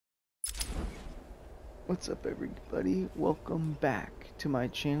What's up, everybody? Welcome back to my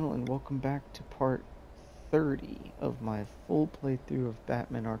channel and welcome back to part 30 of my full playthrough of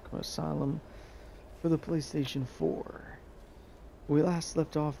Batman Arkham Asylum for the PlayStation 4. When we last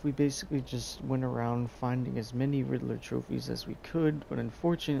left off, we basically just went around finding as many Riddler trophies as we could, but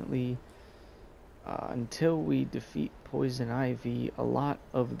unfortunately, until we defeat Poison Ivy, a lot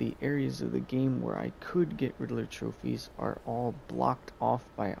of the areas of the game where I could get Riddler trophies are all blocked off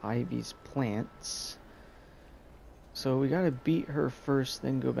by Ivy's plants. So we gotta beat her first,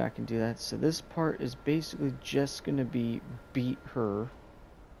 then go back and do that. So this part is basically just gonna be beat her,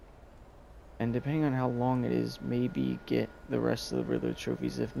 and depending on how long it is, maybe get the rest of the Riddler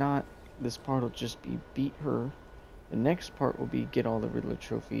trophies. If not, this part will just be beat her. The next part will be get all the Riddler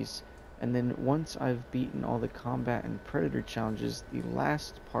trophies, and then once I've beaten all the combat and predator challenges, the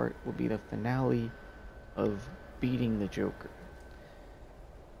last part will be the finale of beating the Joker.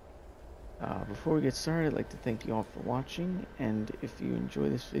 Before we get started, I'd like to thank you all for watching, and if you enjoy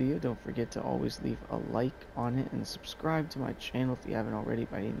this video, don't forget to always leave a like on it and subscribe to my channel if you haven't already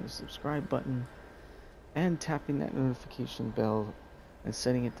by hitting the subscribe button and tapping that notification bell and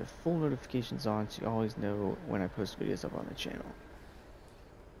setting it to full notifications on so you always know when I post videos up on the channel.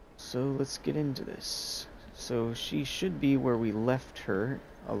 So let's get into this. So she should be where we left her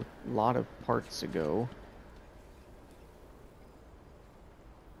a lot of parts ago.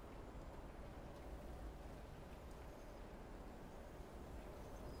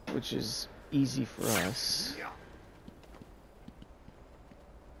 Which is easy for us.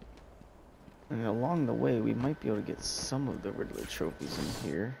 And along the way, we might be able to get some of the Riddler trophies in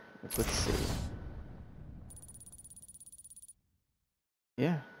here. Let's see.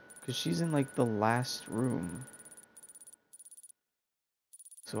 Yeah, because she's in like the last room.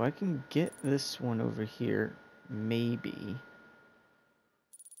 So I can get this one over here, maybe.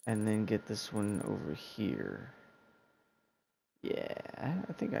 And then get this one over here. Yeah,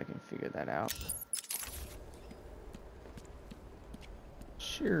 I think I can figure that out.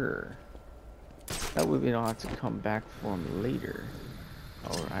 Sure. That way we don't have to come back for them later.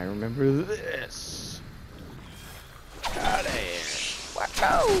 Oh, I remember this. Out of here. What?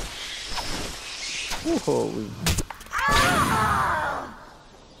 No! Holy.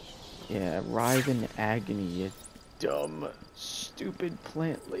 Yeah, writhe in agony, you dumb, stupid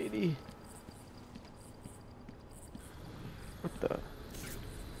plant lady. What the?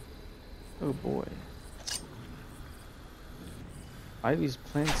 Oh boy. Ivy's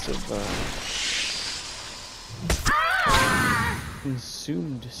plants have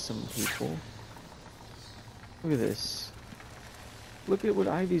consumed some people. Look at this. Look at what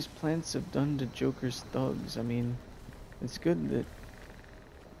Ivy's plants have done to Joker's thugs. I mean, it's good that,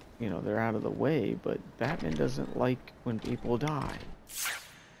 you know, they're out of the way, but Batman doesn't like when people die.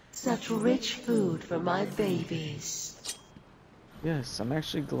 Such rich food for my babies. Yes, I'm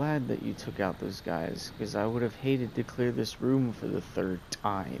actually glad that you took out those guys, because I would have hated to clear this room for the third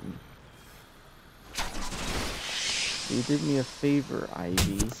time. You did me a favor,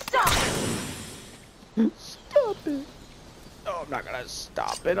 Ivy. Stop it! Stop it! No, I'm not gonna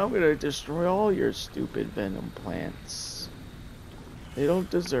stop it. I'm gonna destroy all your stupid venom plants. They don't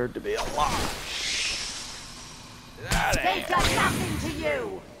deserve to be alive. They've done nothing to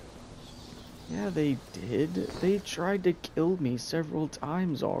you! Yeah, they did. They tried to kill me several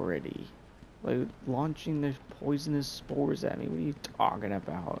times already. Like, launching their poisonous spores at me. What are you talking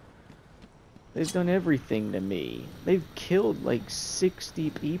about? They've done everything to me. They've killed like 60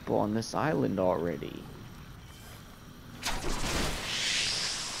 people on this island already.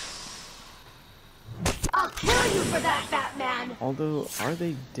 I'll kill you for that, Batman! Although, are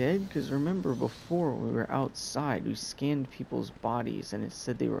they dead? Because remember before when we were outside, we scanned people's bodies and it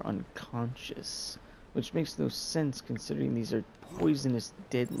said they were unconscious. Which makes no sense considering these are poisonous,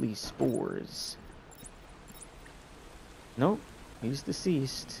 deadly spores. Nope, he's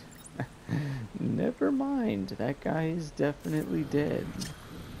deceased. Never mind, that guy is definitely dead.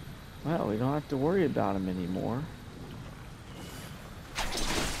 Well, we don't have to worry about him anymore.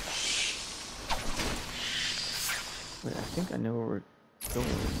 Wait, I think I know where we're going.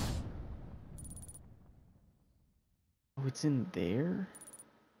 Oh, it's in there?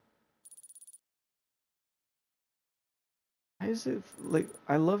 Why is it, like,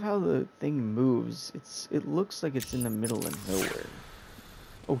 I love how the thing moves. It looks like it's in the middle of nowhere.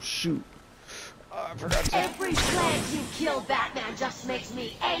 Oh, shoot. I forgot to... Every plant you kill, Batman, just makes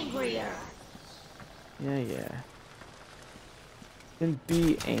me angrier! Yeah. Then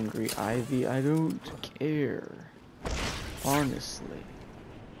be angry, Ivy. I don't care. Honestly.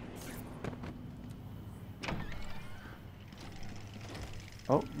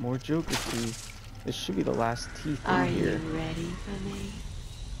 Oh, more Joker teeth. This should be the last teeth Are in you here. ready for me?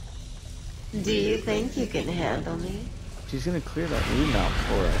 Do you think you can handle me? She's gonna clear that room out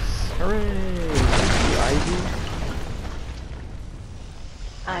for us. Hooray! Thank you, Ivy.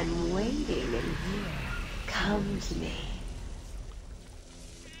 I'm waiting in here. Come to me.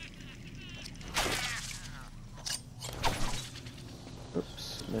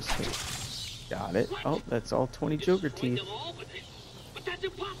 Oops, missed it. Got it. Oh, that's all 20 Joker teeth. But that's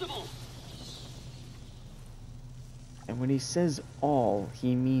impossible. And when he says all,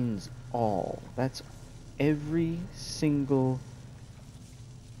 he means all. That's every single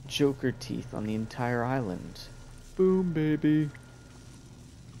Joker teeth on the entire island. Boom, baby.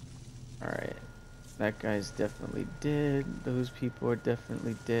 Alright. That guy's definitely dead. Those people are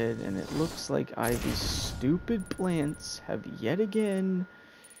definitely dead. And it looks like Ivy's stupid plants have yet again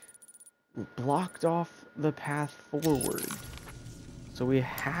blocked off the path forward. So we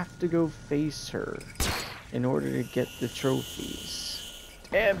have to go face her in order to get the trophies.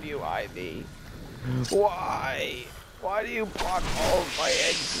 Damn you, Ivy. Why? Why do you block all of my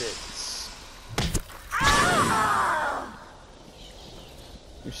exits?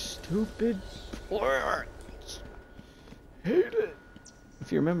 You stupid plants. Hate it.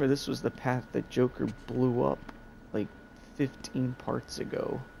 If you remember, this was the path that Joker blew up like 15 parts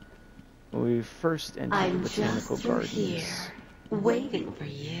ago. When we first entered the Botanical Gardens. Here, waiting for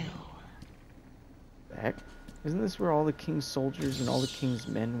you. The heck? Isn't this where all the king's soldiers and all the king's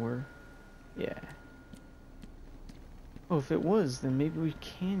men were? Yeah. Oh, if it was, then maybe we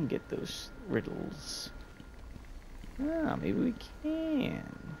can get those riddles. Ah, maybe we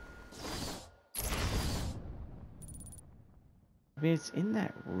can. I mean, it's in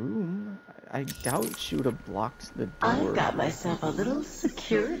that room. I doubt she would have blocked the door. I've got myself a little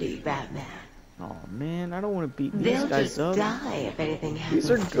security, Batman. Oh man, I don't want to beat these They'll guys just up. die if anything happens.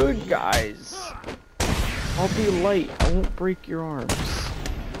 These are good guys. I'll be light. I won't break your arms.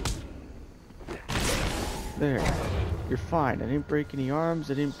 There. You're fine. I didn't break any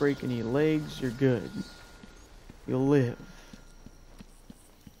arms. I didn't break any legs. You're good. You'll live.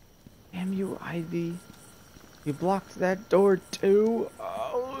 Damn you, Ivy. You blocked that door too?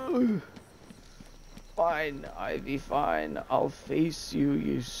 Oh. Fine, Ivy, fine. I'll face you,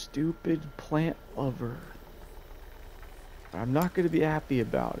 you stupid plant lover. I'm not gonna be happy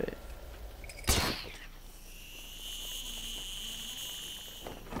about it.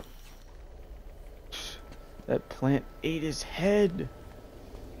 That plant ate his head.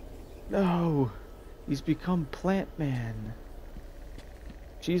 No, he's become Plant Man.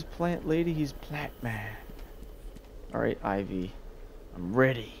 She's Plant Lady, he's Plant Man. Alright, Ivy, I'm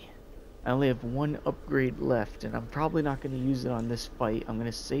ready. I only have one upgrade left, and I'm probably not going to use it on this fight. I'm going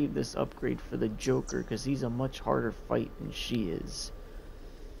to save this upgrade for the Joker, because he's a much harder fight than she is.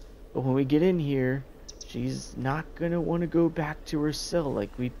 But when we get in here, she's not going to want to go back to her cell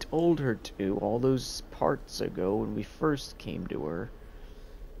like we told her to all those parts ago when we first came to her.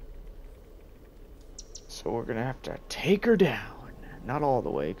 So we're going to have to take her down. Not all the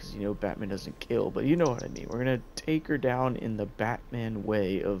way, because you know Batman doesn't kill, but you know what I mean. We're going to take her down in the Batman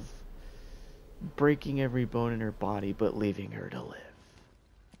way of breaking every bone in her body, but leaving her to live.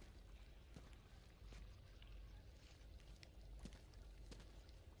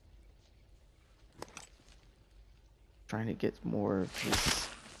 Trying to get more of this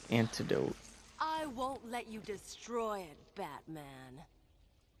antidote. I won't let you destroy it, Batman.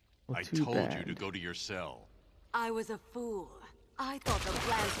 Well, I too told bad. you to go to your cell. I was a fool. I thought the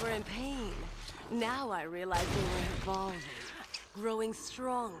plants were in pain. Now I realize they were evolving, growing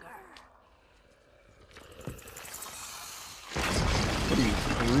stronger. What are you,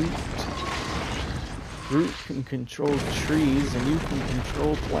 Groot? Groot can control trees, and you can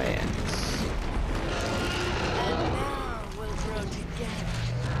control plants. And now we'll grow together.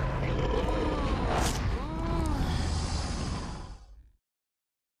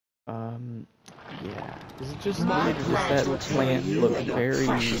 Yeah. Is it just My me, or does plans that will tell plant you look that your very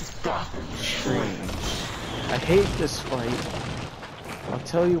precious Gotham strange? I hate this fight. I'll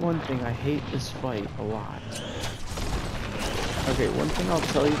tell you one thing, I hate this fight a lot. Okay, one thing I'll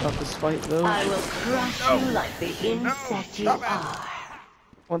tell you about this fight, though. I will crush you like the insect you are.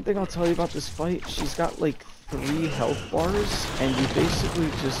 One thing I'll tell you about this fight, she's got like 3 health bars, and you basically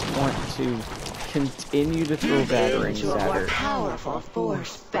just want to continue to throw batarangs Your at more her. powerful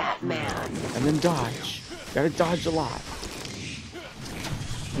force, Batman. And then dodge. Gotta dodge a lot.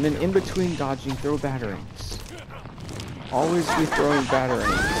 And then in between dodging, throw batarangs. Always be throwing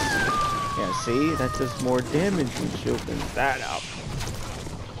batarangs. Yeah, see? That does more damage when she opens that up.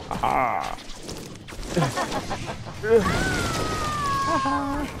 Aha!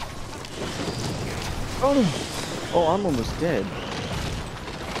 Oh, I'm almost dead.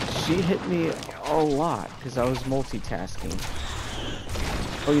 She hit me a lot because I was multitasking.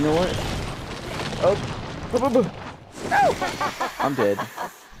 Oh, you know what? Oh, no! I'm dead.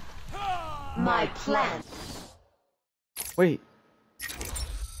 My plan. Wait.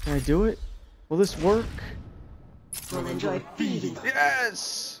 Can I do it? Will this work? Will enjoy feeding.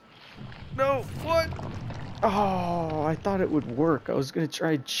 Yes! No, what? Oh, I thought it would work. I was gonna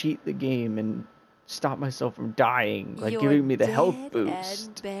try and cheat the game and stop myself from dying, like You're giving me the health dead boost.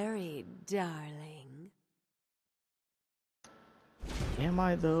 and buried, darling. Am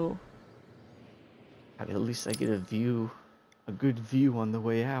I though? At least I get a view, a good view on the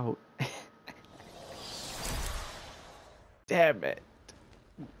way out. Damn it.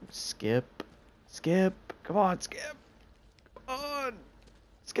 Skip. Skip. Come on, skip. Come on.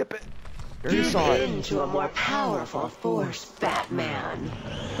 Skip it. You already Give saw it. in to a more powerful force, Batman.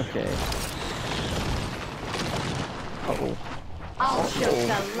 Okay. Uh-oh. I'll choke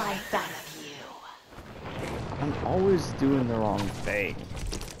the life out of you. I'm always doing the wrong thing.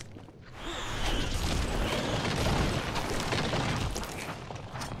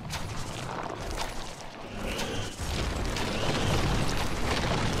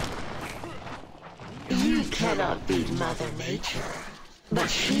 You cannot beat Mother Nature, but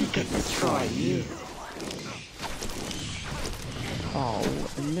she can destroy you. Oh,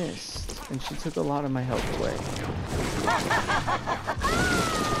 I missed. And she took a lot of my health away.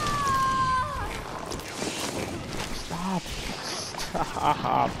 Stop.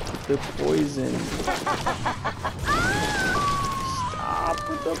 Stop the poison. Stop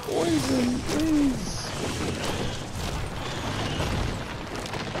with the poison, please.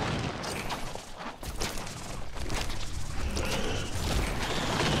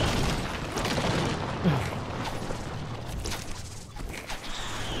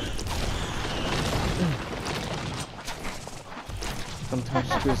 Sometimes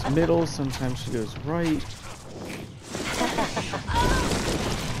she goes middle, sometimes she goes right.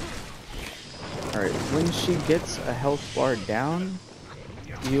 Alright, when she gets a health bar down,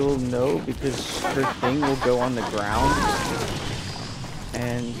 you'll know because her thing will go on the ground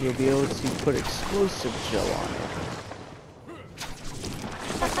and you'll be able to put explosive gel on it.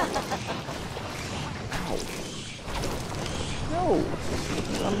 Ow. No!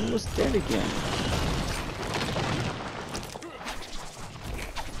 I'm almost dead again.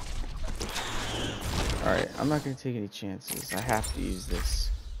 Alright, I'm not gonna take any chances. I have to use this.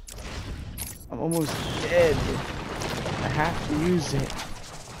 I'm almost dead. I have to use it.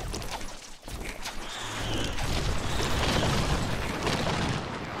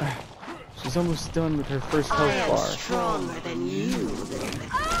 She's almost done with her first health I am bar. stronger than you.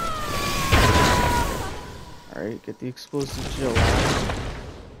 Alright, get the explosive gel out.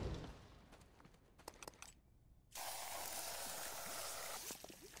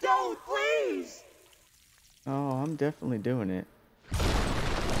 Don't, please! Oh, I'm definitely doing it.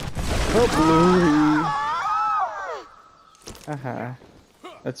 Oh, Bluey! Haha.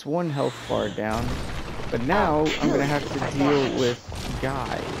 That's one health bar down. But now, I'm gonna have to deal with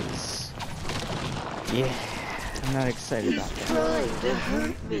guys. Yeah, I'm not excited about that. Trying to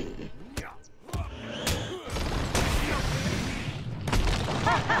hurt me.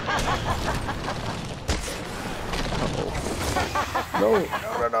 Uh-oh.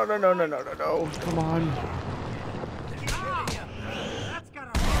 No. Come on.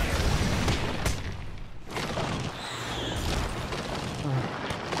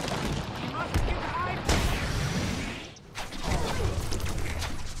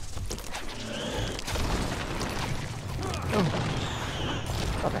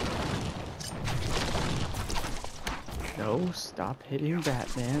 Okay. No, stop hitting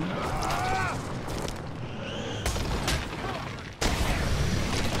Batman.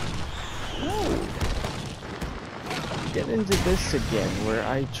 No. Get into this again where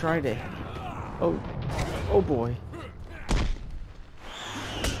I try to... Oh boy.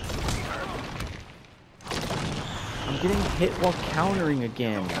 I'm getting hit while countering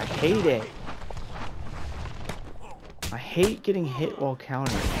again. I hate it. I hate getting hit while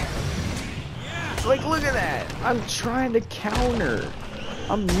countering. Like, look at that! I'm trying to counter.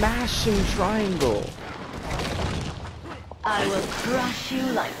 I'm mashing triangle. I will crush you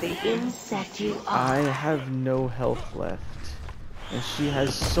like the insect you are. I have no health left. And she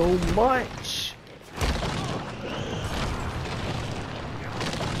has so much!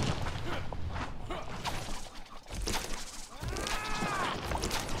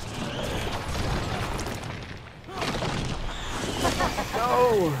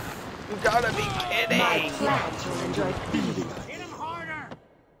 No! You gotta be kidding! My plants will enjoy feeding on you.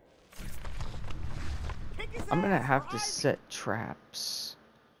 I'm gonna have to set traps.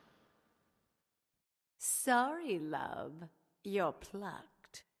 Sorry, love. You're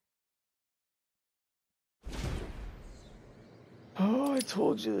plucked. Oh, I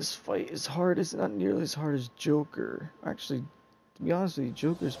told you this fight is hard. It's not nearly as hard as Joker. Actually, to be honest with you,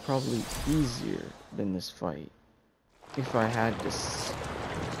 Joker's probably easier than this fight. If I had to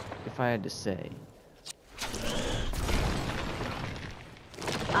say.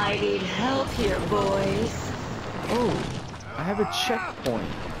 I need help here, boys. Oh, I have a checkpoint.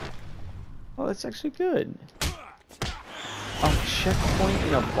 Oh, that's actually good. A checkpoint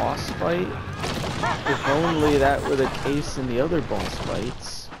in a boss fight? If only that were the case in the other boss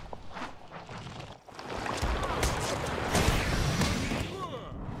fights.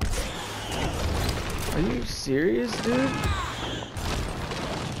 Are you serious, dude?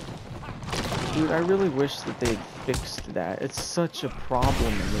 Dude, I really wish that they'd fixed that. It's such a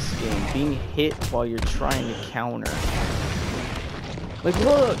problem in this game, being hit while you're trying to counter. Like,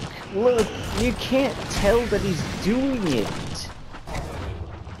 look, you can't tell that he's doing it.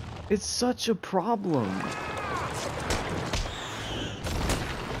 It's such a problem.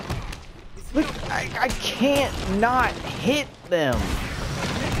 Look, I can't not hit them.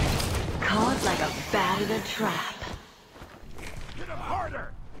 Caught like a bat in a trap. Hit him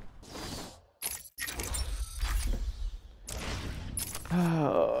harder!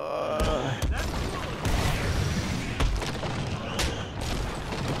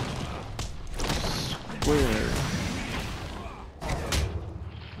 Swear.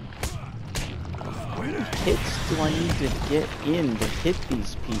 How many hits do I need to get in to hit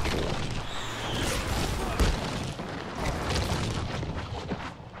these people?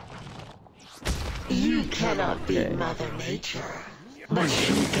 You cannot beat Okay. Mother Nature, but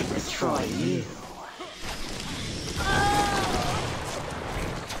she can destroy you.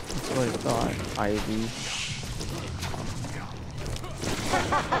 That's what I thought, Ivy.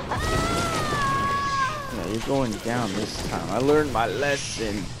 Yeah, you're going down this time. I learned my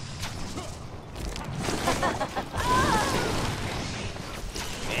lesson.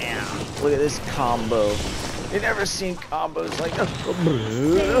 Damn, look at this combo. You never seen combos like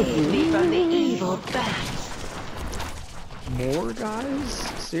Save me from the evil bat. more guys?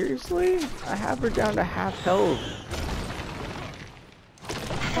 Seriously? I have her down to half health.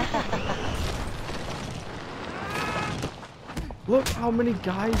 Look how many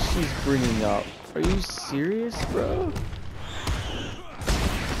guys she's bringing up. Are you serious, bro?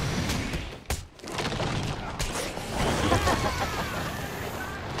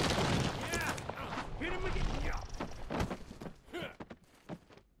 Hit him again!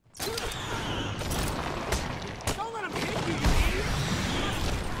 Don't let him hit you, you idiot!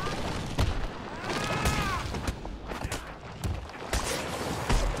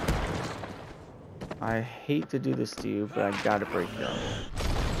 I hate to do this to you, but I gotta break your arm.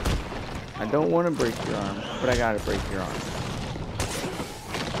 I don't want to break your arm, but I gotta break your arm.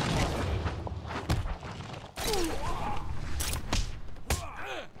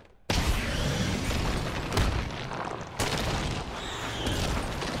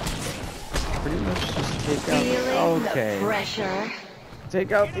 Pretty much just take out. Feeling Okay. the pressure.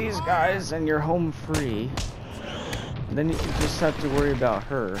 Take out these guys and you're home free. And then you just have to worry about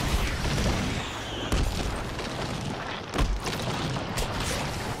her.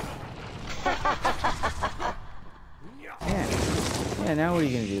 Yeah, now what are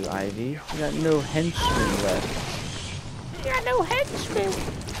you gonna do, Ivy? You got no henchmen left. You got no henchmen!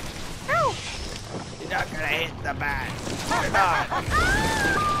 No! You're not gonna hit the bat! You're not!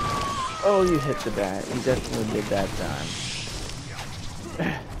 Oh, you hit the bat. You definitely did that time.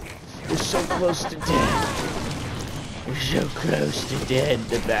 You're so close to dead. You're so close to dead.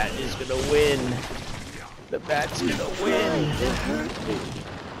 The bat is gonna win. The bat's gonna win.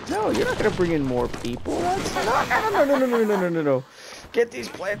 No, you're not gonna bring in more people. That's not. No. Get these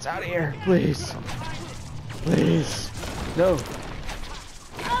plants out of here, please. Please. No.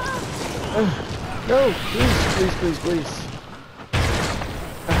 No, please.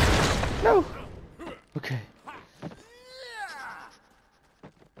 No. Okay.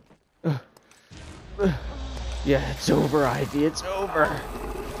 Yeah, it's over, Ivy. It's over.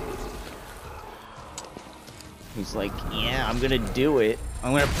 He's like, yeah, I'm gonna do it.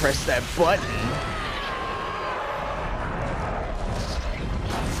 I'm gonna press that button.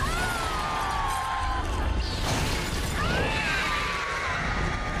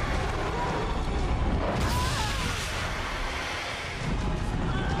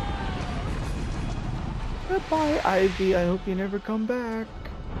 Goodbye, Ivy. I hope you never come back.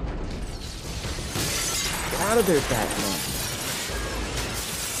 Get out of there, Batman.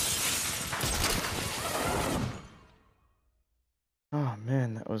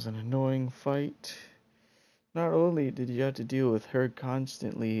 was an annoying fight. Not only did you have to deal with her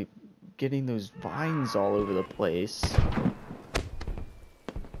constantly getting those vines all over the place.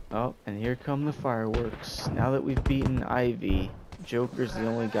 Oh, and here come the fireworks. Now that we've beaten Ivy, Joker's the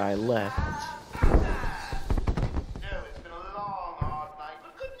only guy left.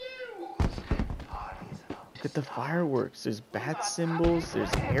 Look at the fireworks. There's bat symbols,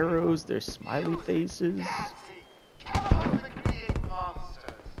 there's arrows, there's smiley faces.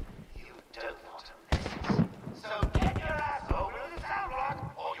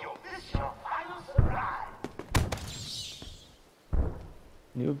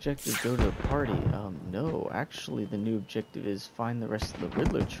 New objective, go to a party. No, actually the new objective is find the rest of the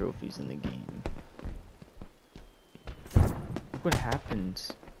Riddler trophies in the game. Look what happened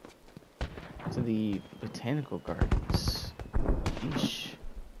to the botanical gardens. Yeesh.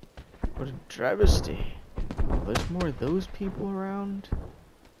 What a travesty. Oh, there's more of those people around?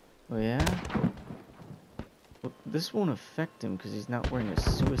 Oh yeah? Well, this won't affect him because he's not wearing a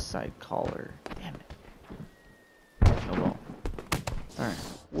suicide collar. Damn it. Oh well. Alright,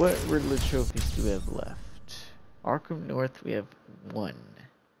 what Riddler trophies do we have left? Arkham North, we have 1.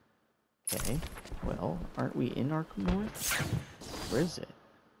 Okay, well, aren't we in Arkham North? Where is it?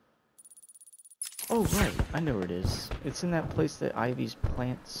 Oh, right, I know where it is. It's in that place that Ivy's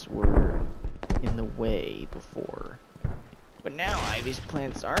plants were in the way before. But now Ivy's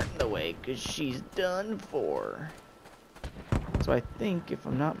plants aren't in the way because she's done for. So I think, if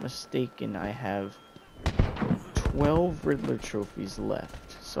I'm not mistaken, I have 12 Riddler trophies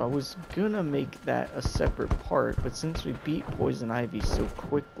left. So I was gonna make that a separate part, but since we beat Poison Ivy so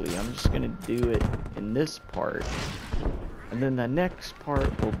quickly, I'm just gonna do it in this part. And then the next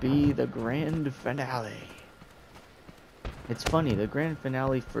part will be the grand finale. It's funny, the grand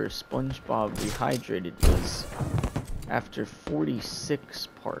finale for SpongeBob Rehydrated was after 46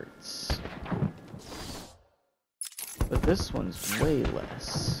 parts. But this one's way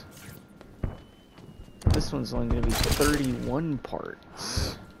less. This one's only going to be 31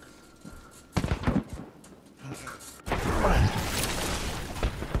 parts.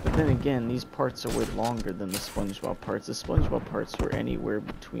 But then again, these parts are way longer than the SpongeBob parts. The SpongeBob parts were anywhere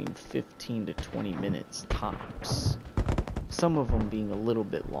between 15 to 20 minutes tops. Some of them being a little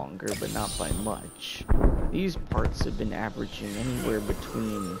bit longer, but not by much. These parts have been averaging anywhere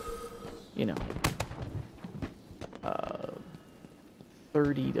between, you know,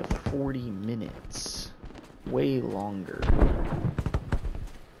 30 to 40 minutes. Way longer.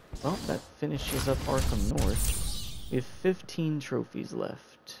 Well, that finishes up Arkham North. We have 15 trophies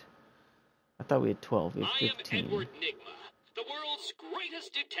left. I thought we had 12. We have 15. I am Edward Nigma, the world's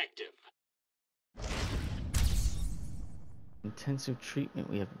greatest detective. Intensive treatment,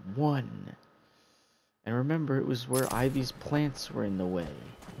 we have 1. And remember, it was where Ivy's plants were in the way.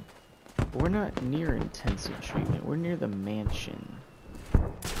 But we're not near intensive treatment. We're near the mansion.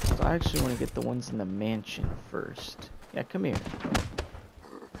 So I actually want to get the ones in the mansion first. Yeah, come here.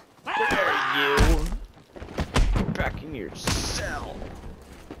 Where are you? Get back in your cell.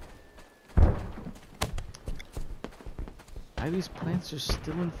 Ivy's plants are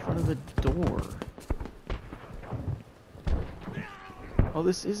still in front of the door. Oh,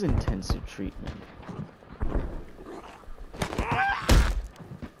 this is intensive treatment.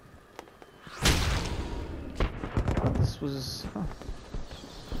 This was... Huh.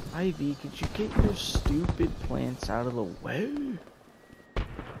 Ivy, could you get your stupid plants out of the way?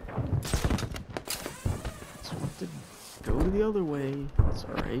 Just want to go the other way. It's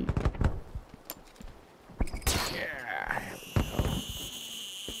alright. Yeah, here we go.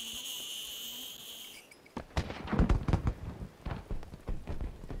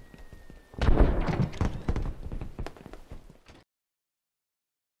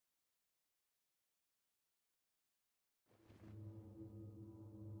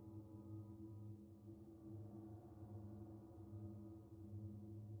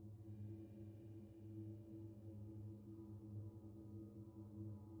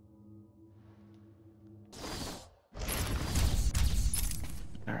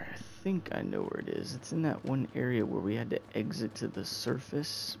 Alright, I think I know where it is. It's in that one area where we had to exit to the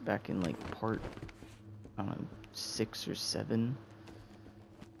surface back in like part, I don't know, 6 or 7.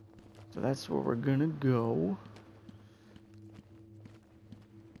 So that's where we're gonna go.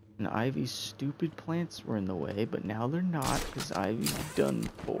 And Ivy's stupid plants were in the way, but now they're not because Ivy's done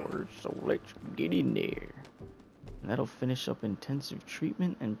for. So let's get in there. And that'll finish up intensive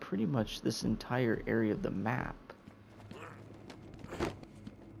treatment and pretty much this entire area of the map.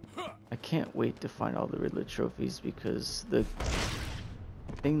 I can't wait to find all the Riddler trophies because the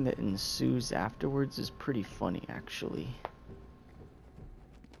thing that ensues afterwards is pretty funny, actually.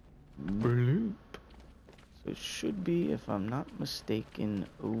 Bloop. So it should be, if I'm not mistaken,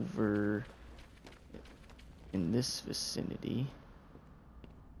 over in this vicinity.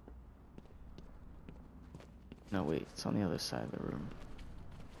 No, wait, it's on the other side of the room.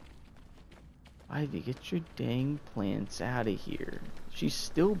 Ivy, get your dang plants out of here. She's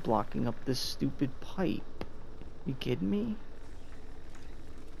still blocking up this stupid pipe. You kidding me?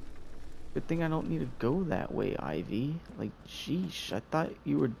 Good thing I don't need to go that way, Ivy. Like, sheesh, I thought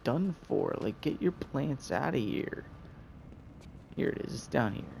you were done for. Like, get your plants out of here. Here it is, it's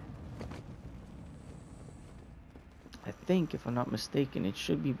down here. I think, if I'm not mistaken, it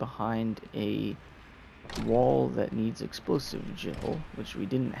should be behind a wall that needs explosive gel, which we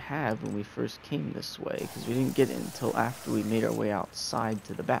didn't have when we first came this way, because we didn't get it until after we made our way outside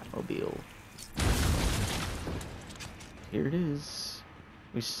to the Batmobile. Here it is.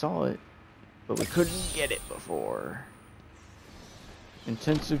 We saw it, but we couldn't get it before.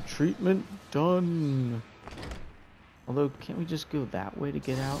 Intensive treatment done. Although, can't we just go that way to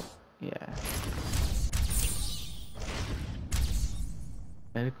get out? Yeah.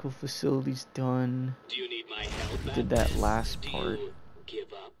 Medical facilities done. Do you need my help? Did that last part. Do you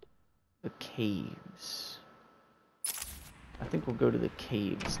give up? The caves. I think we'll go to the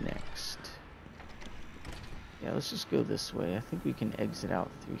caves next. Yeah, let's just go this way. I think we can exit out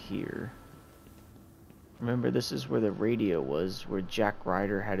through here. Remember, this is where the radio was, where Jack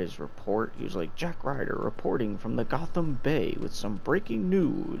Ryder had his report. He was like, Jack Ryder reporting from the Gotham Bay with some breaking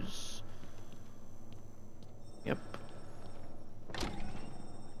news. Yep.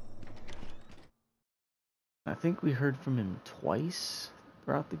 I think we heard from him twice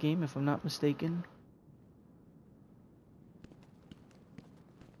throughout the game, if I'm not mistaken.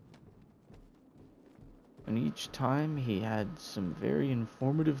 And each time he had some very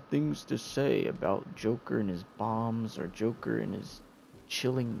informative things to say about Joker and his bombs, or Joker and his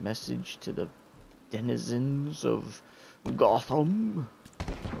chilling message to the denizens of Gotham.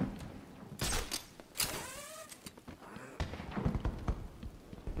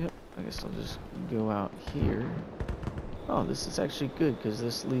 Yep, I guess I'll just go out here. Oh, this is actually good, because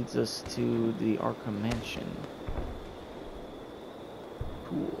this leads us to the Arkham Mansion.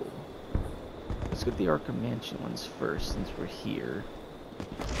 Cool. Let's get the Arkham Mansion ones first, since we're here.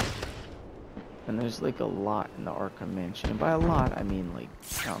 And there's like a lot in the Arkham Mansion. And by a lot, I mean like,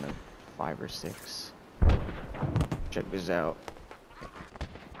 I don't know, 5 or 6. Check this out.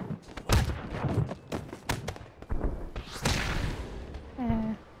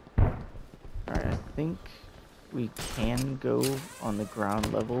 Alright, I think we can go on the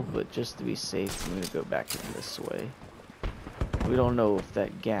ground level, but just to be safe, I'm gonna go back in this way. We don't know if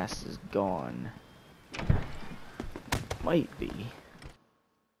that gas is gone. Might be. I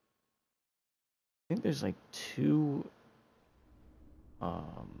think there's like 2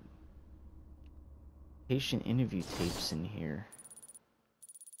 patient interview tapes in here.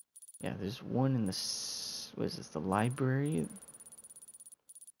 Yeah, there's one in the what is this, the library?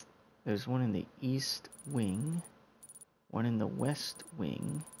 There's one in the east wing, one in the west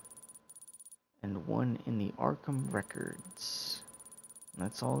wing, and one in the Arkham records. And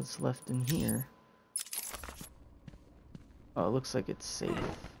that's all that's left in here. Oh, it looks like it's safe.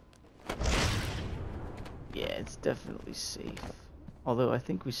 Yeah, it's definitely safe. Although I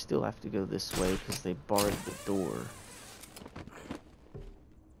think we still have to go this way because they barred the door.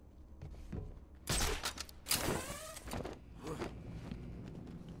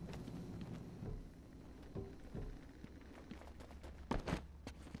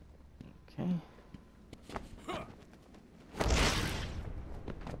 Okay.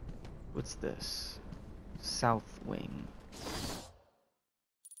 What's this? South wing.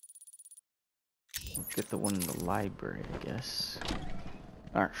 Get the one in the library, I guess.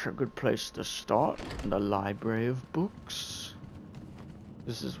 That's a good place to start, the library of books.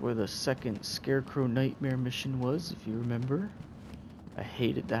 This is where the second Scarecrow Nightmare mission was, if you remember. I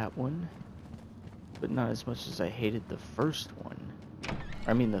hated that one, but not as much as I hated the first one.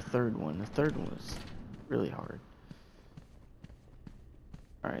 I mean the third one. The third one was really hard.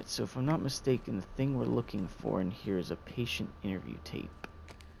 Alright, so if I'm not mistaken, the thing we're looking for in here is a patient interview tape.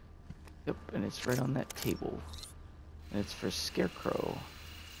 Yep, and it's right on that table. And it's for Scarecrow.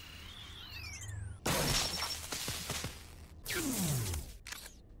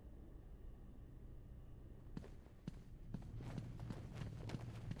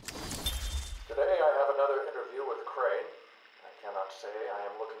 Today I have another interview with Crane. I cannot say I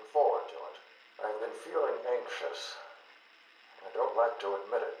am looking forward to it. I've been feeling anxious. I don't like to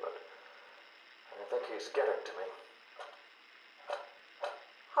admit it, but I think he's getting to me.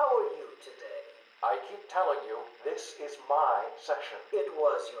 How are you today? I keep telling you, this is my session. It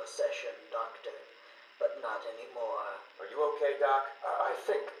was your session, Doctor, but not anymore. Are you okay, Doc? I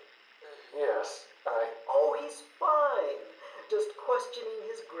think... Yes, Oh, he's fine. Just questioning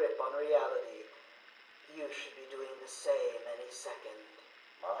his grip on reality. You should be doing the same any second.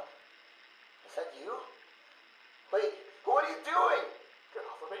 Mom? Is that you? Wait, what are you doing? Get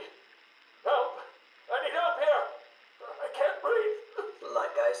off of me. Help! I need help here! I can't breathe!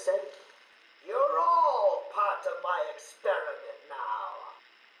 Like I said, you're all part of my experiment now.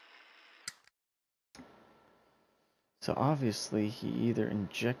 So obviously he either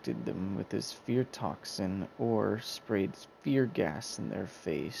injected them with his fear toxin or sprayed fear gas in their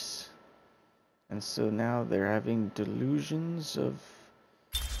face. And so now they're having delusions of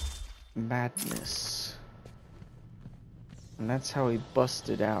madness. And that's how he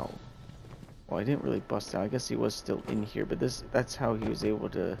busted out. Well, he didn't really bust out. I guess he was still in here, but that's how he was able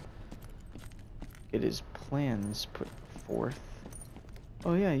to get his plans put forth.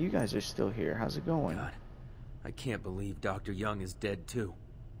 Oh yeah, you guys are still here. How's it going? God, I can't believe Dr. Young is dead too.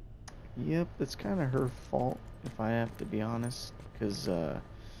 Yep, it's kind of her fault, if I have to be honest, because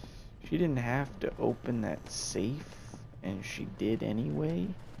she didn't have to open that safe, and she did anyway.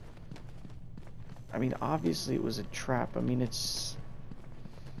 I mean, obviously it was a trap. I mean, it's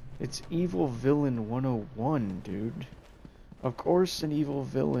evil villain 101, dude. Of course an evil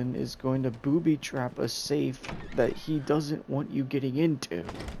villain is going to booby trap a safe that he doesn't want you getting into.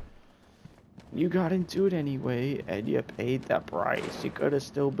 You got into it anyway, and you paid that price. You could have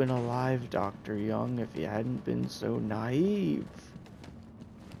still been alive, Dr. Young, if you hadn't been so naive.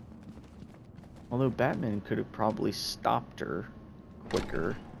 Although Batman could have probably stopped her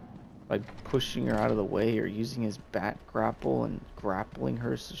quicker by pushing her out of the way or using his bat grapple and grappling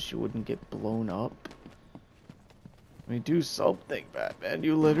her so she wouldn't get blown up. I mean, do something, Batman.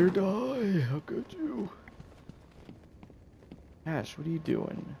 You let her die. How could you? Ash, what are you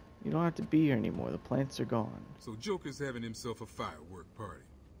doing? You don't have to be here anymore. The plants are gone. So Joker's having himself a firework party.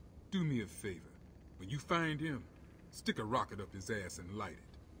 Do me a favor. When you find him, stick a rocket up his ass and light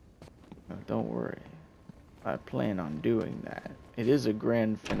it. No, don't worry. I plan on doing that. It is a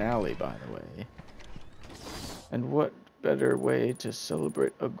grand finale, by the way. And what better way to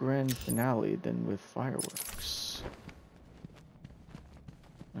celebrate a grand finale than with fireworks?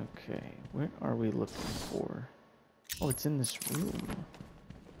 Okay, where are we looking for? Oh, it's in this room.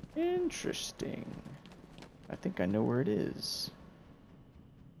 Interesting. I think I know where it is.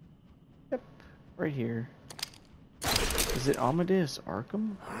 Yep, right here. Is it Amadeus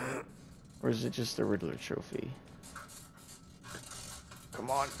Arkham? Or is it just the Riddler trophy? Come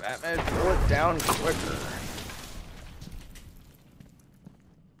on, Batman, throw it down quicker.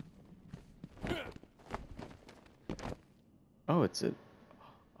 Oh,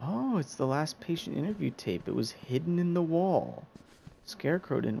 it's the last patient interview tape. It was hidden in the wall.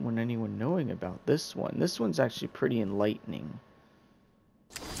 Scarecrow didn't want anyone knowing about this one. This one's actually pretty enlightening.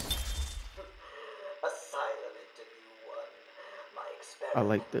 Asylum interview 1. My experiment. I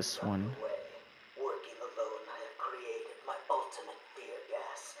like this one. Working alone, I have created my ultimate fear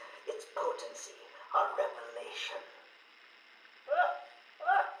gas. Its potency, a revelation.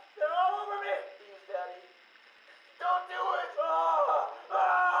 They're all over me! Please, Daddy. Don't do it!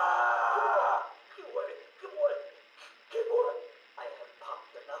 Give one. I have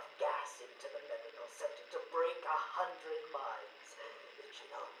pumped enough gas into the medical center to break 100 minds. It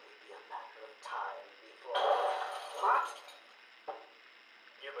should only be a matter of time before... What?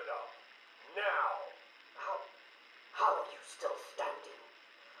 Give it up. Now! How are you still standing?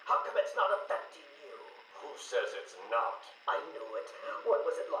 How come it's not affecting you? Who says it's not? I knew it. What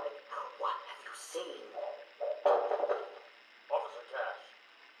was it like? What have you seen? Officer Cash,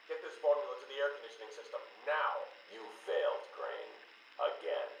 get this formula to the air conditioning system now. You failed, Crane.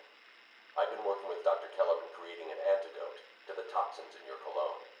 Again. I've been working with Dr. Kellogg in creating an antidote to the toxins in your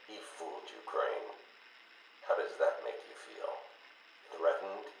cologne. He fooled you, Crane. How does that make you feel?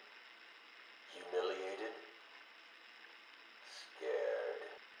 Threatened? Humiliated? Scared?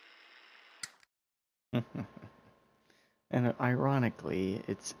 And ironically,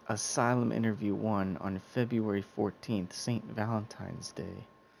 it's Asylum Interview 1 on February 14th, St. Valentine's Day.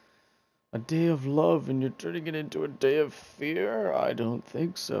 A day of love and you're turning it into a day of fear? I don't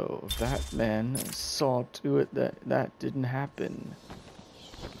think so. Batman saw to it that that didn't happen.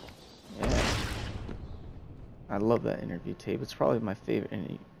 Yeah. I love that interview tape. It's probably my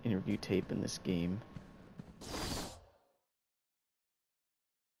favorite interview tape in this game.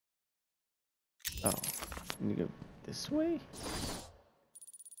 Oh, let me go this way?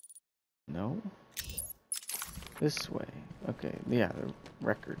 No? This way. Okay, yeah, the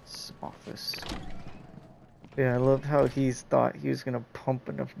records office. Yeah, I love how he thought he was gonna pump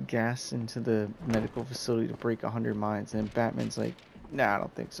enough gas into the medical facility to break 100 minds, and Batman's like, nah, I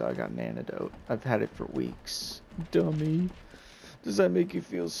don't think so. I got an antidote. I've had it for weeks. Dummy. Does that make you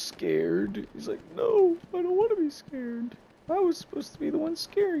feel scared? He's like, no, I don't want to be scared. I was supposed to be the one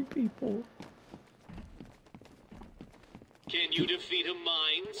scaring people. Can you defeat a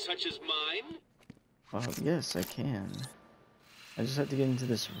mind such as mine? Yes, I can. I just have to get into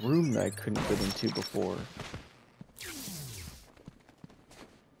this room that I couldn't get into before.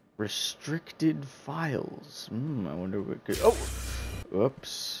 Restricted files. I wonder what could... Oh!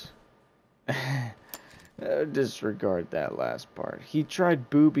 Whoops. Disregard that last part. He tried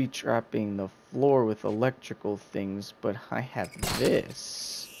booby-trapping the floor with electrical things, but I have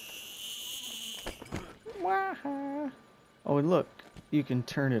this. Waha. Oh, and look. You can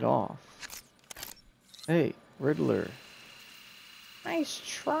turn it off. Hey, Riddler. Nice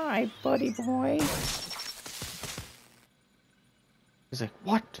try, buddy boy. He's like,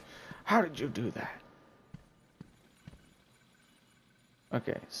 what? How did you do that?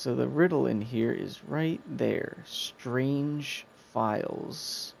 Okay, so the riddle in here is right there. Strange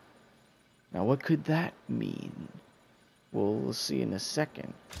files. Now, what could that mean? Well, we'll see in a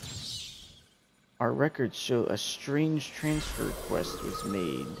second. Our records show a strange transfer request was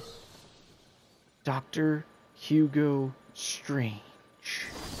made. Dr. Hugo Strange.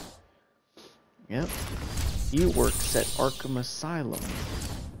 Yep. He works at Arkham Asylum.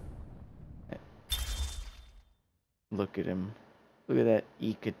 Look at him. Look at that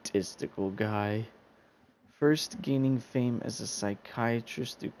egotistical guy. First gaining fame as a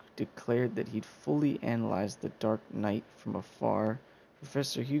psychiatrist who declared that he'd fully analyzed the Dark Knight from afar,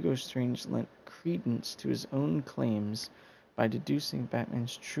 Professor Hugo Strange lent credence to his own claims by deducing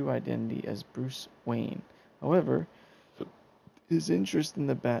Batman's true identity as Bruce Wayne. However, his interest in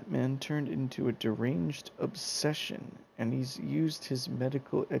the Batman turned into a deranged obsession, and he's used his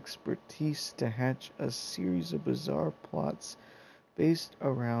medical expertise to hatch a series of bizarre plots based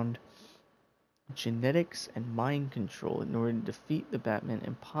around genetics and mind control in order to defeat the Batman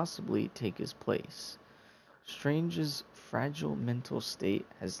and possibly take his place. Strange's fragile mental state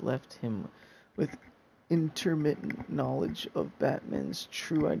has left him with intermittent knowledge of Batman's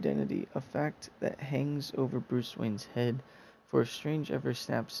true identity, a fact that hangs over Bruce Wayne's head. For if Strange ever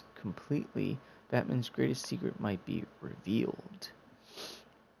snaps completely, Batman's greatest secret might be revealed.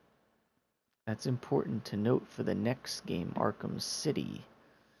 That's important to note for the next game, Arkham City.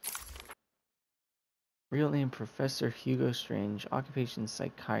 Real name Professor Hugo Strange, occupation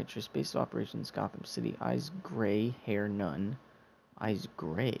psychiatrist, base of operations Gotham City, eyes gray, hair none. Eyes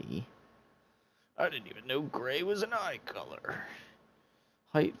gray? I didn't even know gray was an eye color.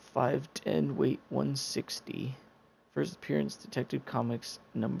 Height 5'10", weight 160. First appearance, Detective Comics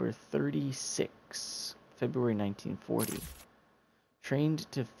number 36, February 1940.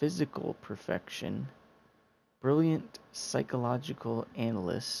 Trained to physical perfection, brilliant psychological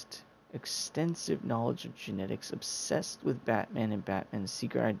analyst, extensive knowledge of genetics, obsessed with Batman and Batman's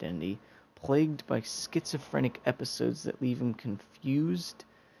secret identity, plagued by schizophrenic episodes that leave him confused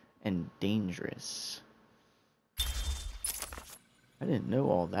and dangerous. I didn't know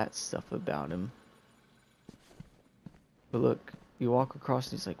all that stuff about him. But look, you walk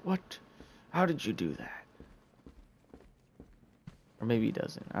across and he's like, what? How did you do that? Or maybe he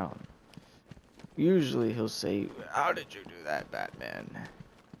doesn't, I don't know. Usually he'll say, how did you do that, Batman?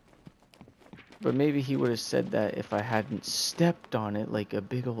 But maybe he would have said that if I hadn't stepped on it like a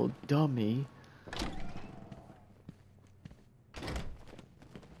big old dummy.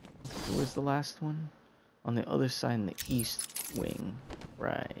 Where's the last one? On the other side in the east wing.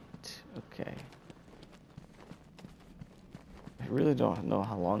 Right, okay. I really don't know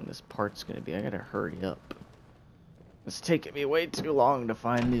how long this part's gonna be. I gotta hurry up. It's taking me way too long to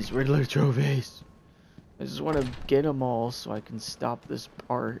find these Riddler trophies. I just want to get them all so I can stop this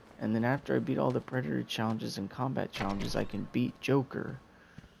part, and then after I beat all the Predator challenges and combat challenges, I can beat Joker.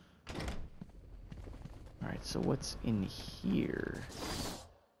 Alright, so what's in here?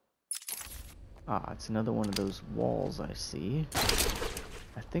 Ah, it's another one of those walls I see.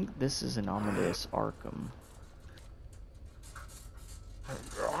 I think this is an Amadeus Arkham.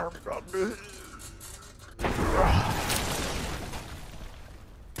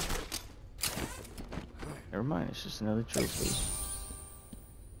 Never mind, it's just another trophy.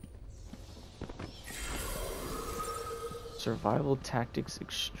 Survival Tactics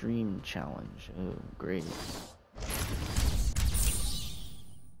Extreme Challenge. Oh, great.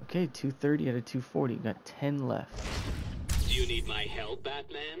 Okay, 230 out of 240. Got 10 left. Do you need my help,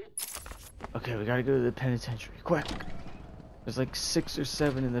 Batman? Okay, we gotta go to the penitentiary. Quick! There's like 6 or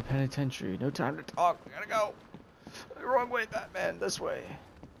 7 in the penitentiary. No time to talk. We gotta go. The wrong way, Batman. This way.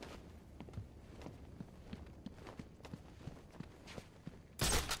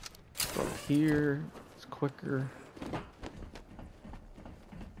 Go here. It's quicker.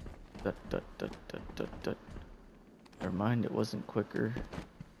 Dut, dut, dut, dut, dut, dut. Never mind, it wasn't quicker.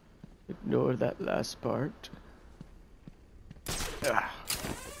 Ignore that last part. Ah.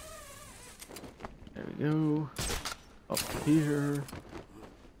 There we go. Up here.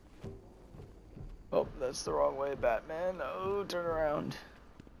 Oh, that's the wrong way, Batman. Oh, turn around.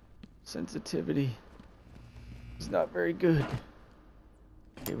 Sensitivity is not very good.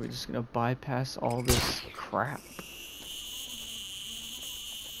 Okay, we're just gonna bypass all this crap.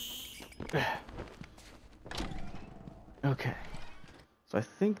 Okay. So I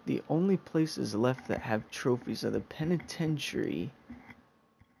think the only places left that have trophies are the penitentiary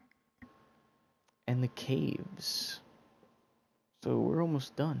and the caves. So we're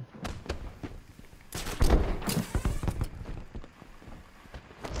almost done.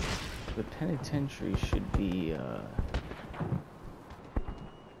 The penitentiary should be, oh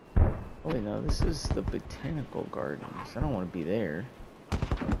wait, no, this is the botanical gardens. I don't want to be there.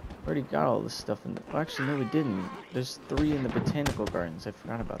 Already got all this stuff in the... Well, actually, no, we didn't. There's 3 in the botanical gardens. I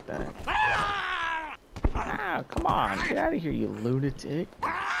forgot about that. Ah, come on. Get out of here, you lunatic.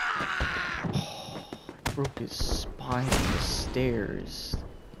 Oh, broke his spine on the stairs.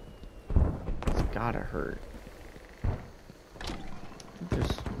 It's gotta hurt. I think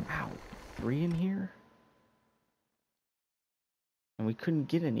there's... Ow. 3 in here? And we couldn't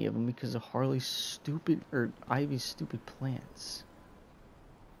get any of them because of Harley's stupid... or Ivy's stupid plants.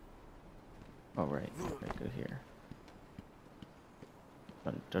 Oh, right. Right, go here.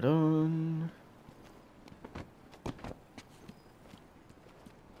 Dun dun dun.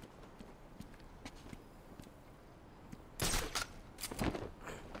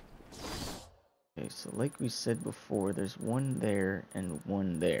 Okay, so like we said before, there's 1 there and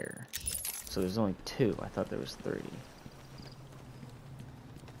 1 there. So there's only 2. I thought there was 3.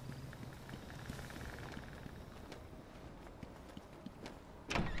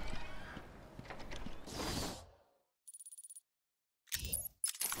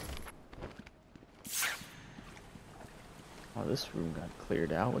 Oh, this room got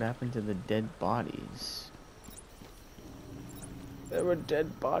cleared out. What happened to the dead bodies? There were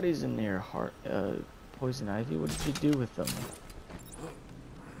dead bodies in there. Poison Ivy, what did you do with them?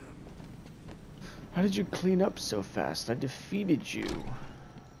 How did you clean up so fast? I defeated you.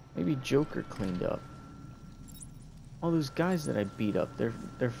 Maybe Joker cleaned up. All those guys that I beat up,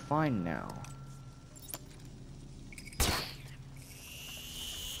 they're fine now.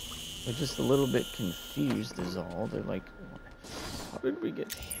 They're just a little bit confused is all. They're like, how did we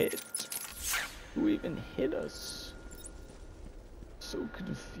get hit? Who even hit us? So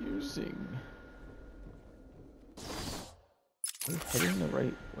confusing. Are we heading the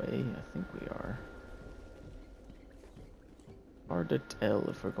right way? I think we are. Hard to tell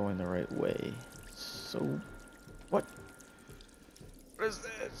if we're going the right way. So, what? What is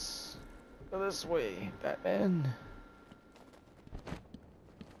this? Go this way, Batman.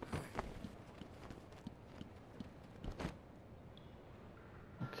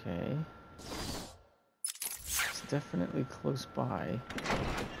 Okay. It's definitely close by.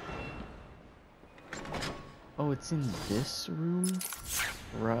 Oh, it's in this room?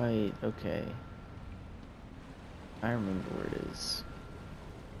 Right, okay. I remember where it is.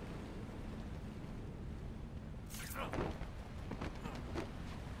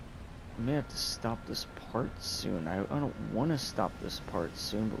 We may have to stop this part soon. I don't want to stop this part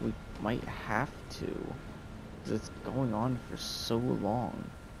soon, but we might have to. Because it's going on for so long.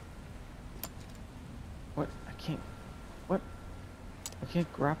 What? I can't... What? I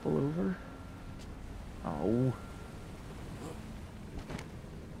can't grapple over? Oh.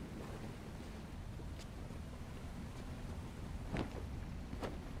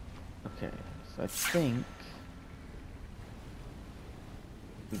 Okay, so I think...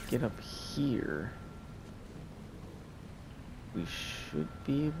 we get up here, we should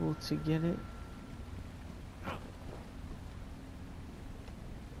be able to get it.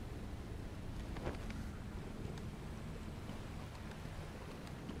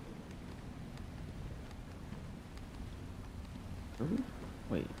 Ooh,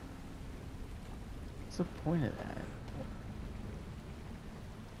 wait, what's the point of that?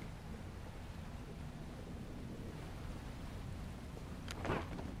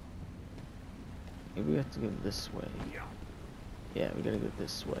 Maybe we have to go this way. Yeah, we gotta go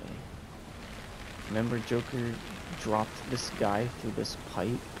this way. Remember Joker dropped this guy through this pipe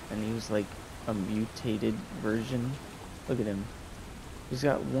and he was like a mutated version Look at him. He's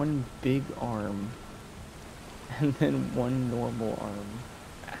got one big arm and then one normal arm.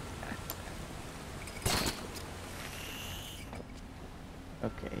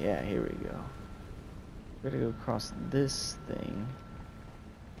 Okay, yeah, here we go. Gotta go across this thing.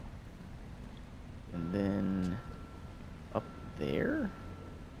 And then up there?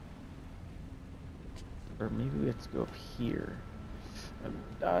 Or maybe we have to go up here. I'm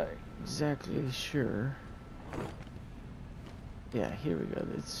not exactly sure. Yeah, here we go.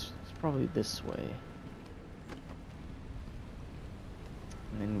 It's probably this way.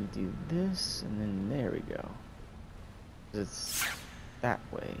 And then we do this, and then there we go. It's that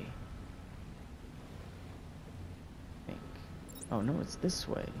way. I think. Oh no, it's this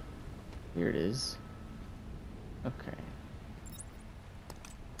way. Here it is. Okay.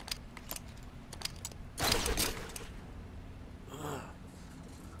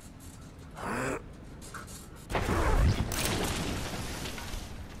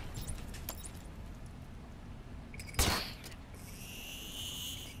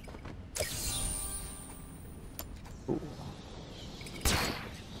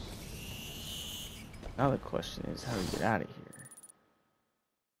 Now the question is, how do we get out of here?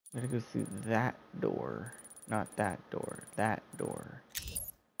 We gotta go through that door. Not that door. That door.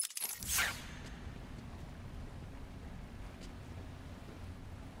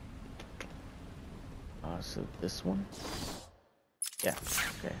 So this one? Yeah,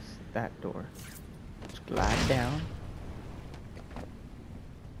 okay, so that door. Just glide down.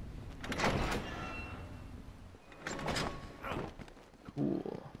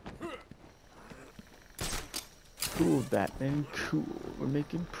 Cool. Cool, Batman, cool. We're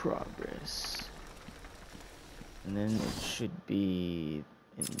making progress. And then it should be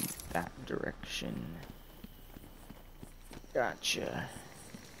in that direction. Gotcha.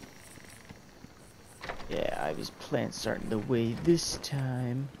 Yeah, Ivy's plan starting to weigh this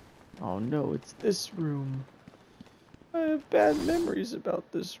time. Oh no, it's this room. I have bad memories about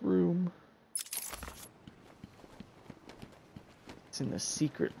this room. It's in the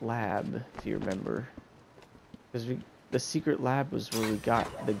secret lab, if you remember. Because the secret lab was where we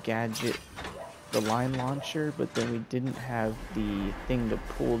got the gadget, the line launcher, but then we didn't have the thing to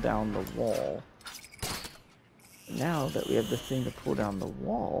pull down the wall. Now that we have the thing to pull down the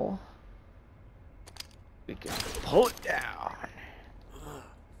wall, we can pull it down.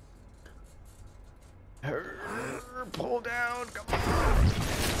 Pull down, come on.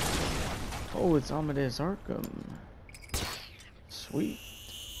 Oh, it's Amadeus Arkham. Sweet.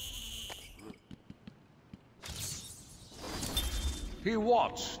 He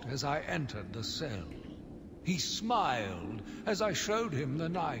watched as I entered the cell. He smiled as I showed him the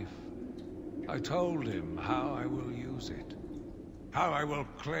knife. I told him how I will use it, how I will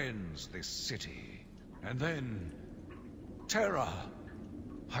cleanse this city. And then, terror.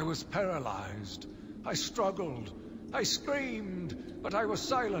 I was paralyzed. I struggled. I screamed, but I was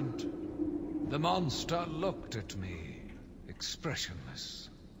silent. The monster looked at me, expressionless.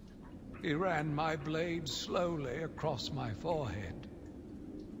 He ran my blade slowly across my forehead.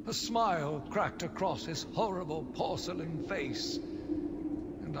 A smile cracked across his horrible porcelain face,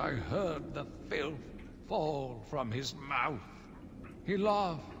 and I heard the filth fall from his mouth. He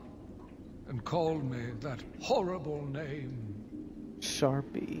laughed and called me that horrible name.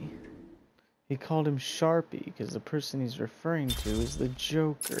 Sharpie. He called him Sharpie because the person he's referring to is the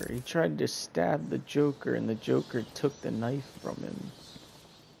Joker. He tried to stab the Joker and the Joker took the knife from him.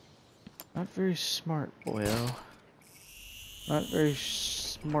 Not very smart, boyo. Not very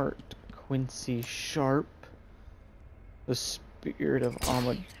smart, Quincy Sharp. The spirit of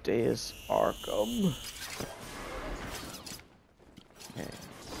Amadeus Arkham. Okay.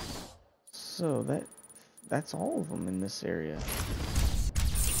 So that's all of them in this area.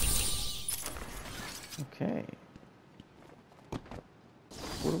 Okay.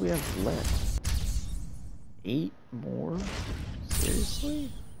 What do we have left? 8 more?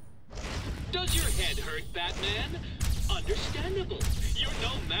 Seriously? Does your head hurt, Batman? Understandable. You're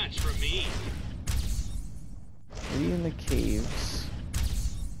no match for me. 3 in the caves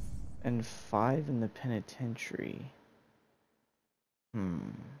and 5 in the penitentiary.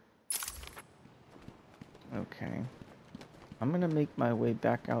 Okay. I'm gonna make my way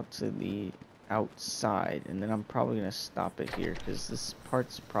back out to the outside, and then I'm probably gonna stop it here because this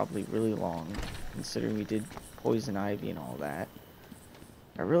part's probably really long, considering we did Poison Ivy and all that.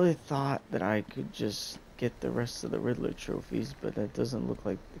 I really thought that I could just get the rest of the Riddler trophies, but that doesn't look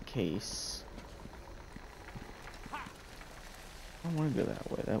like the case. I don't want to go that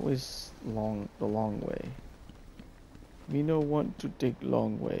way. That way's long, the long way. We don't want to take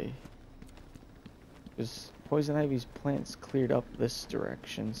long way. Because poison ivy's plants cleared up this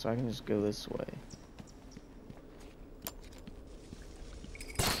direction, so I can just go this way.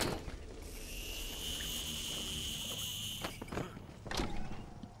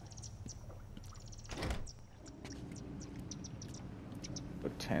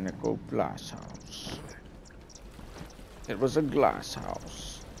 Botanical glass house. It was a glass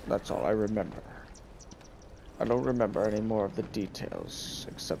house. That's all I remember. I don't remember any more of the details,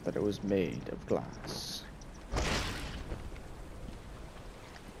 except that it was made of glass.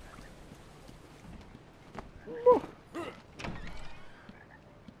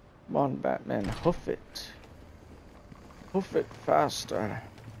 Come on, Batman, hoof it. Hoof it faster.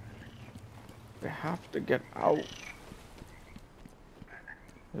 We have to get out.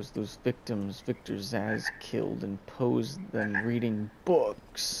 There's those victims Victor Zsasz killed and posed them reading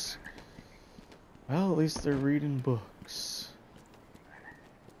books. Well, at least they're reading books.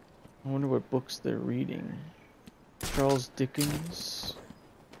 I wonder what books they're reading. Charles Dickens?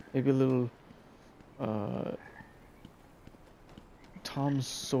 Maybe a little, Tom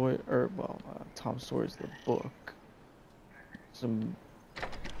Sawyer, or, well, Tom Sawyer's the book. Some,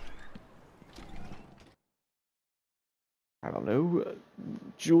 I don't know,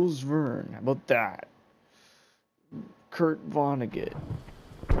 Jules Verne, how about that? Kurt Vonnegut.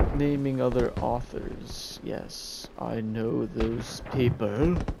 Naming other authors. Yes, I know those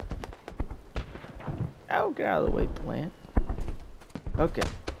people. Oh, get out of the way, plant. Okay.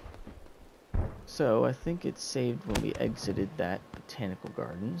 So, I think it saved when we exited that botanical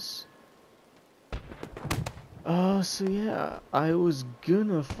gardens. So yeah, I was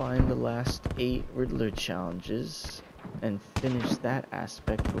gonna find the last 8 Riddler challenges and finish that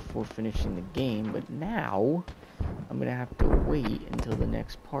aspect before finishing the game, but now I'm gonna have to wait until the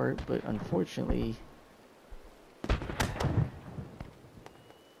next part, but unfortunately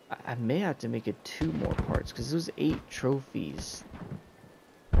I may have to make it 2 more parts, because those 8 trophies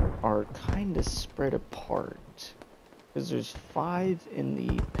are kinda spread apart. Because there's 5 in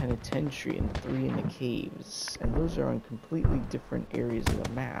the penitentiary and 3 in the caves, and those are on completely different areas of the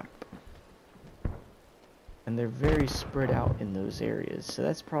map. And they're very spread out in those areas, so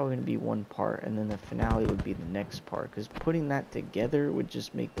that's probably going to be 1 part, and then the finale would be the next part, because putting that together would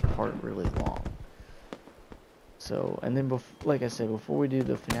just make the part really long. So, and then, like I said, before we do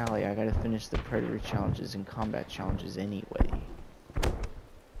the finale, I gotta finish the Predator challenges and combat challenges anyway.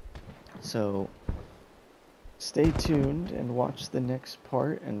 So, stay tuned and watch the next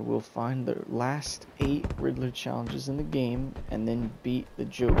part, and we'll find the last 8 Riddler challenges in the game, and then beat the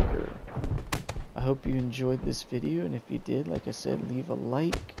Joker. I hope you enjoyed this video, and if you did, like I said, leave a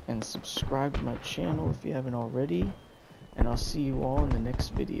like and subscribe to my channel if you haven't already, and I'll see you all in the next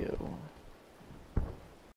video.